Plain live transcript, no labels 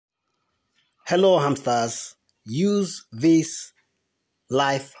Hello hamsters, use this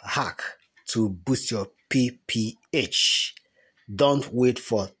life hack to boost your PPH. Don't wait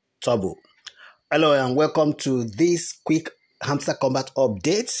for turbo. Hello and welcome to this quick Hamster Kombat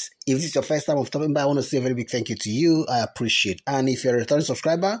update. If this is your first time of stopping by, I want to say a very big thank you to you. I appreciate. And if you're a returning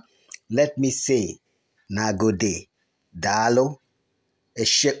subscriber, let me say, Nagode, Dalo,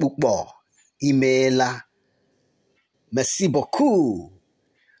 Eshekukbo, Imela, Merci beaucoup,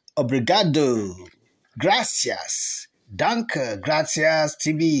 Obrigado, Gracias, Danke, Gracias,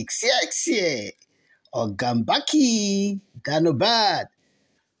 Tibi, Xie, Ogambaki, Ganobad,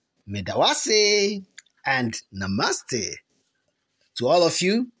 Medawase, and Namaste. To all of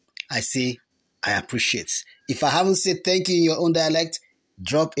you, I say I appreciate. If I haven't said thank you in your own dialect,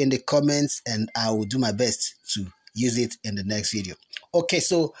 drop in the comments and I will do my best to use it in the next video. Okay,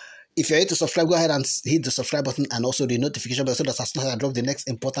 so if you're here to subscribe, go ahead and hit the subscribe button and also the notification bell so that as soon as I drop the next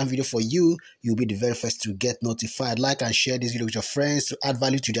important video for you, you'll be the very first to get notified. Like and share this video with your friends to add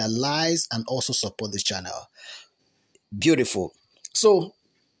value to their lives and also support this channel. Beautiful. So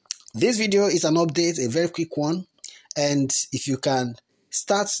this video is an update, a very quick one. And if you can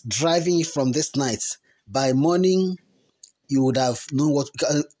start driving from this night, by morning, you would have known what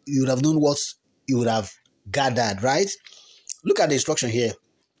you would have gathered, right? Look at the instruction here.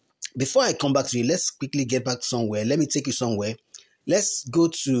 Before I come back to you, let's quickly get back somewhere. Let me take you somewhere. Let's go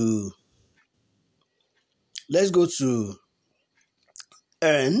to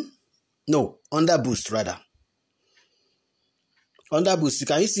under boost rather. Under boost,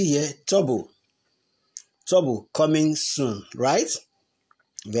 can you see here? Turbo coming soon, right?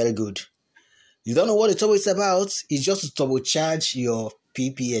 Very good. You don't know what the turbo is about? It's just to turbocharge your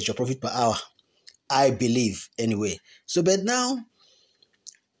PPH, your profit per hour. I believe, anyway. So, but now,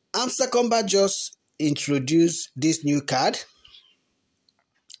 Hamster Kombat just introduced this new card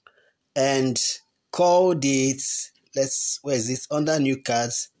and called it, where is it? Under new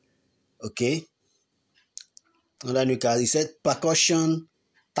cards. Okay. Under new cards, he said percussion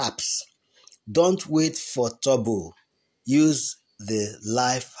taps. Don't wait for turbo. Use the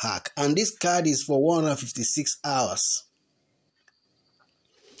life hack. And this card is for 156 hours.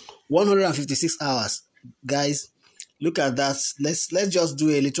 156 hours. Guys, look at that. Let's just do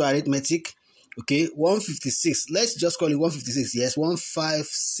a little arithmetic. Okay, 156. Let's just call it 156. Yes,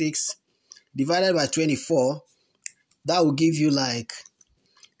 156 divided by 24. That will give you like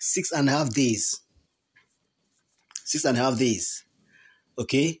 6.5 days. 6.5 days.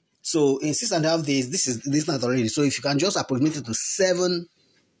 Okay. So in 6.5 days, this is not already. So if you can just approximate it to 7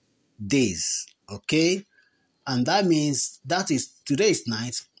 days, okay, and that means that is today's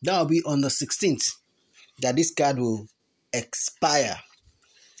night. That will be on the 16th that this card will expire,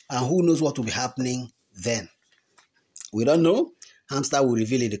 and who knows what will be happening then? We don't know. Hamster will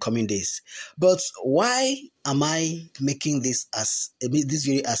reveal in the coming days. But why am I making this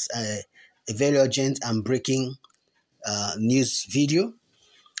video as a very urgent and breaking news video?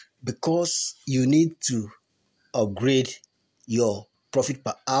 Because you need to upgrade your profit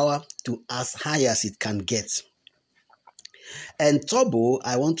per hour to as high as it can get. And turbo,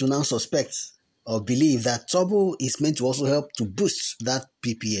 I want to now suspect or believe that turbo is meant to also help to boost that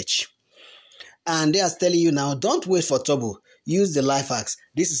PPH. And they are telling you now, don't wait for turbo. Use the life hacks.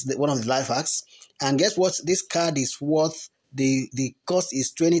 This is one of the life hacks. And guess what? This card is worth, the cost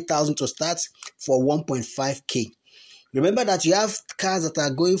is 20,000 to start for 1.5K. Remember that you have cars that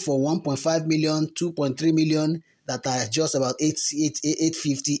are going for 1.5 million, 2.3 million, that are just about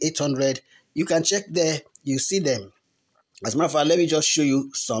 850, 800. You can check there. You see them. As a matter of fact, let me just show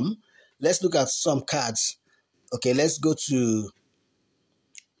you some. Let's look at some cards. Okay, let's go to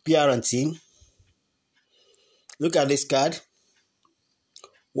PR and team. Look at this card.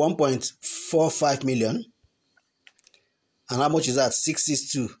 1.45 million. And how much is that?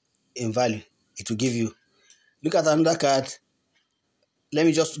 662 in value. It will give you. Look at another card. Let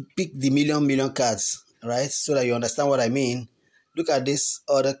me just pick the million cards, right? So that you understand what I mean. Look at this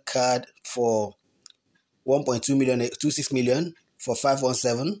other card for 1.2 million, 26 million for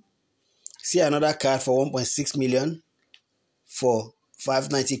 517. See another card for 1.6 million for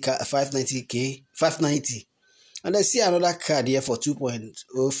 590. And then see another card here for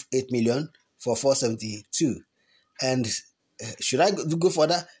 2.08 million for 472. And should I go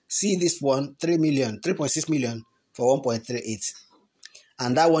further? See this one, 3.6 million for 1.38.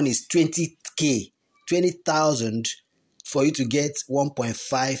 And that one is 20K, 20,000 for you to get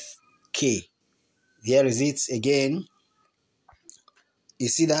 1.5K. Here is it again. You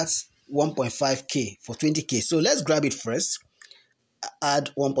see that? 1.5K for 20K. So let's grab it first.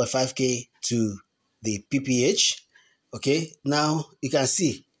 Add 1.5K to the PPH. Okay, now you can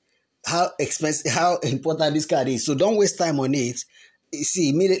see how expensive, how important this card is. So don't waste time on it. You see,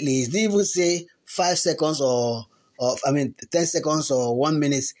 immediately, it didn't even say 5 seconds or I mean 10 seconds or 1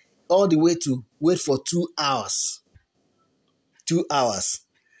 minute, all the way to wait for 2 hours. 2 hours.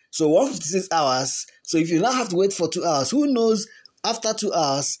 So 156 hours. So if you now have to wait for 2 hours, who knows after 2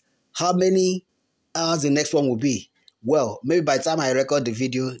 hours how many hours the next one will be? Well, maybe by the time I record the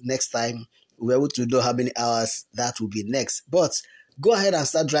video next time, we're able to know how many hours that will be next. But go ahead and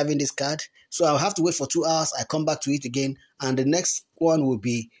start driving this card. So I'll have to wait for 2 hours. I come back to it again, and the next one will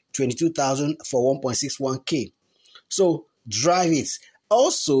be 22,000 for 1.61K. So drive it.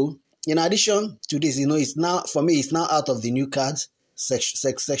 Also, in addition to this, it's now, for me, it's now out of the new cards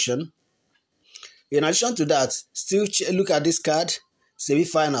section. In addition to that, still look at this card,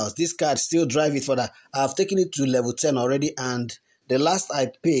 semi-finals. This card, still drive it further. I've taken it to level 10 already, and the last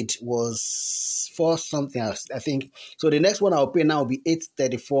I paid was for something else, I think. So the next one I'll pay now will be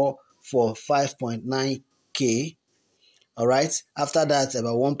 834 for 5.9K. All right. After that,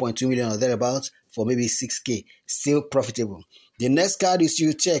 about 1.2 million or thereabouts for maybe 6K. Still profitable. The next card is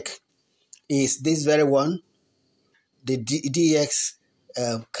you check is this very one, the DX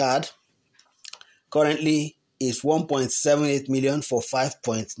card. Currently is 1.78 million for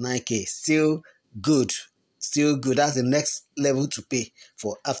 5.9K. Still good. Still good. That's the next level to pay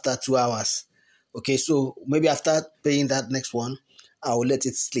for after 2 hours. Okay, so maybe after paying that next one, I will let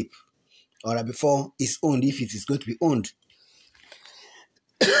it sleep. All right, before it's owned, if it is going to be owned.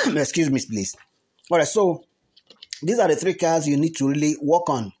 Excuse me, please. All right, so these are the 3 cards you need to really work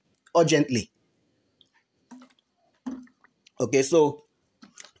on urgently. Okay, so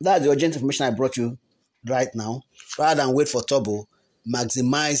that's the urgent information I brought you right now. Rather than wait for turbo,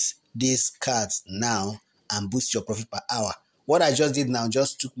 maximize these cards now and boost your profit per hour. What I just did now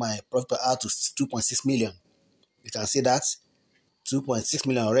just took my profit per hour to 2.6 million. You can see that 2.6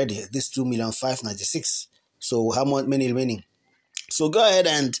 million already. This 2,596,000. So how many remaining? So go ahead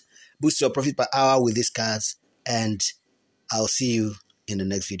and boost your profit per hour with these cards, and I'll see you in the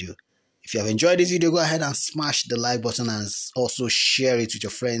next video. If you have enjoyed this video, go ahead and smash the like button and also share it with your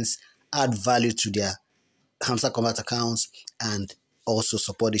friends. Add value to their Hamster Kombat accounts and also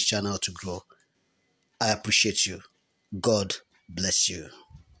support this channel to grow. I appreciate you. God bless you.